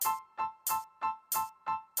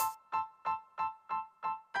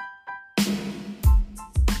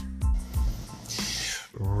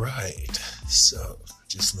Alright, so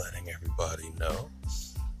just letting everybody know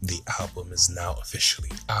the album is now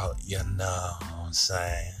officially out, you know what I'm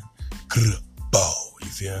saying? Bow, you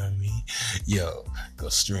feel me? Yo, go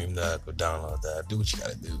stream that, go download that, do what you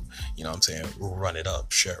gotta do, you know what I'm saying? Run it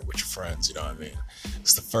up, share it with your friends, you know what I mean?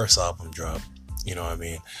 It's the first album drop, you know what I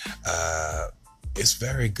mean? It's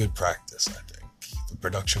very good practice, I think. The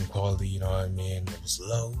production quality, you know what I mean? It was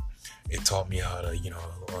low. It taught me how to, you know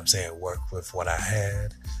what I'm saying, work with what I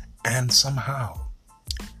had. And somehow,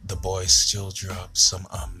 the boys still dropped some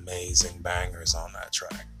amazing bangers on that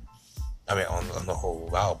track. I mean, on the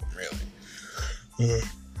whole album, really.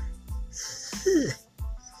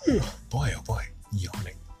 Boy, oh boy,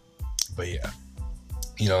 yawning. But yeah,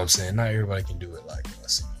 you know what I'm saying? Not everybody can do it like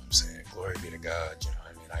us, you know what I'm saying? Glory be to God, you know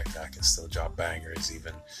what I mean? I can still drop bangers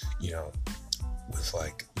even, you know, with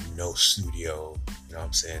like no studio, you know what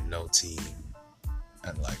I'm saying? No team.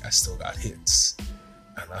 And like, I still got hits.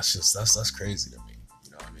 And that's crazy to me.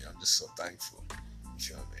 You know what I mean? I'm just so thankful. You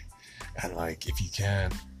feel me? And like, if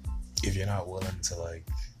you're not willing to like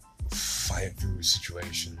fight through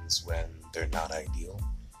situations when they're not ideal,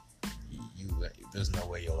 there's no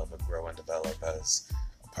way you'll ever grow and develop as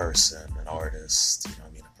a person, an artist, you know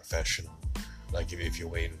what I mean, a professional. Like if you're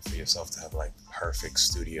waiting for yourself to have like the perfect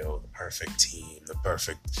studio, the perfect team, the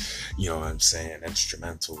perfect, you know what I'm saying,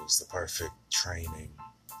 instrumentals, the perfect training,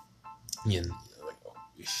 you're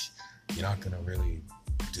not gonna really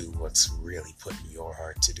do what's really put in your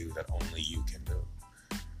heart to do that only you can do.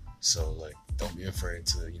 So like, don't be afraid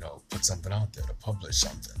to, you know, put something out there, to publish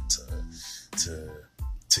something,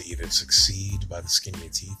 to either succeed by the skin of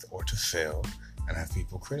your teeth or to fail and have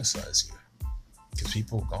people criticize you. Because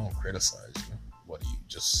people gonna criticize you. What are you,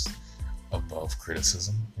 just above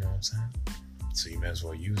criticism? You know what I'm saying? So you may as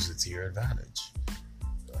well use it to your advantage.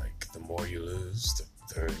 Like, the more you lose,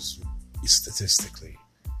 there's statistically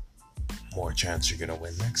more chance you're gonna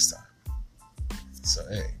win next time. So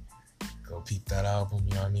hey, go peep that album,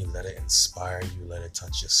 you know what I mean? Let it inspire you, let it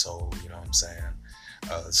touch your soul, you know what I'm saying?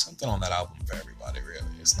 There's something on that album for everybody, really.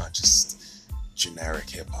 It's not just generic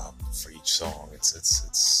hip-hop for each song.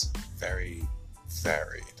 It's very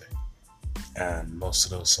varied. And most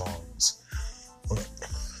of those songs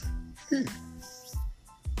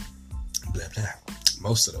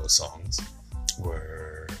most of those songs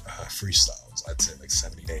were freestyles. I'd say like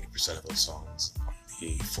 70 to 80% of those songs on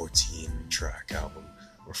the 14-track album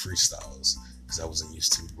were freestyles, because I wasn't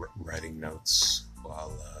used to writing notes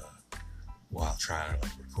while trying to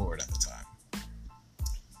like record at the time.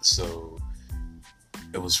 So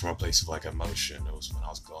it was from a place of like emotion. It was when I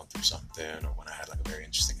was going through something, or when I had like a very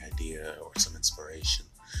interesting idea or some inspiration.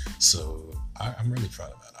 So I'm really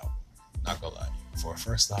proud of that album. Not gonna lie, for a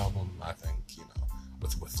first album, I think, you know,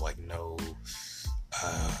 with like no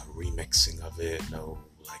remixing of it, no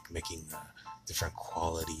like making a different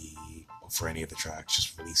quality for any of the tracks,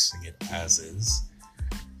 just releasing it as is.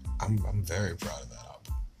 I'm very proud of that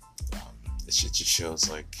album. It just shows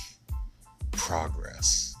like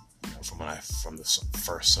progress, you know, from the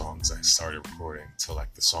first songs I started recording to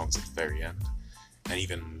like the songs at the very end, and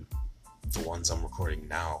even the ones I'm recording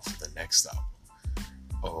now for the next album,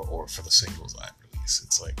 or for the singles I release.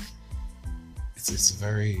 It's like it's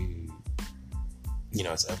very, you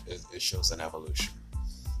know, it shows an evolution.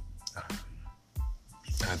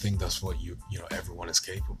 And I think that's what you know everyone is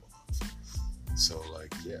capable of. So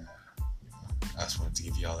like, yeah, you know, I just wanted to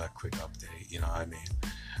give y'all that quick update. You know what I mean?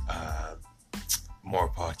 More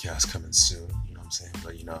podcasts coming soon. You know what I'm saying?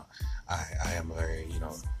 But you know, I am a very, you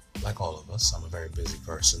know, like all of us, I'm a very busy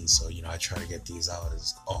person. So you know, I try to get these out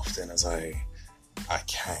as often as I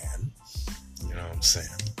can. You know what I'm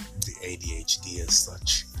saying? The ADHD as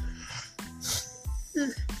such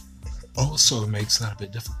also makes that a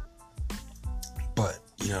bit difficult. But,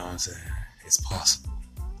 you know what I'm saying? It's possible.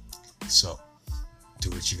 So,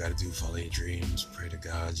 do what you gotta do, follow your dreams, pray to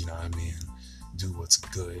God, you know what I mean? Do what's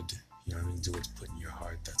good, you know what I mean? Do what's put in your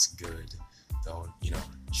heart that's good. Don't, you know,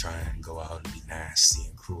 try and go out and be nasty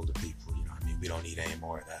and cruel to people, you know what I mean? We don't need any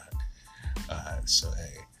more of that. So,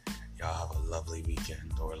 hey, y'all have a lovely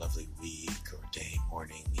weekend, or a lovely week, or day,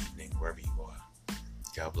 morning, evening, wherever you are.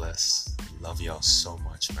 God bless. Love y'all so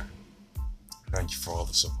much, man. Thank you for all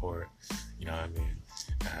the support. You know what I mean?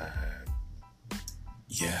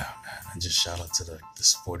 Yeah, man. And just shout out to the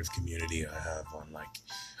supportive community I have on like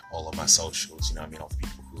all of my socials. You know what I mean? All the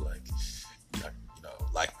people who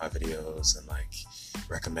like my videos and like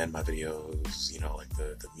recommend my videos. You know, like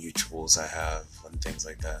the mutuals I have and things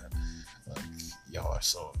like that. Like, y'all are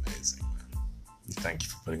so amazing, man. Thank you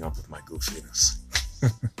for putting up with my goofiness.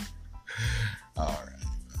 All right,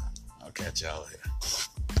 man. I'll catch y'all later.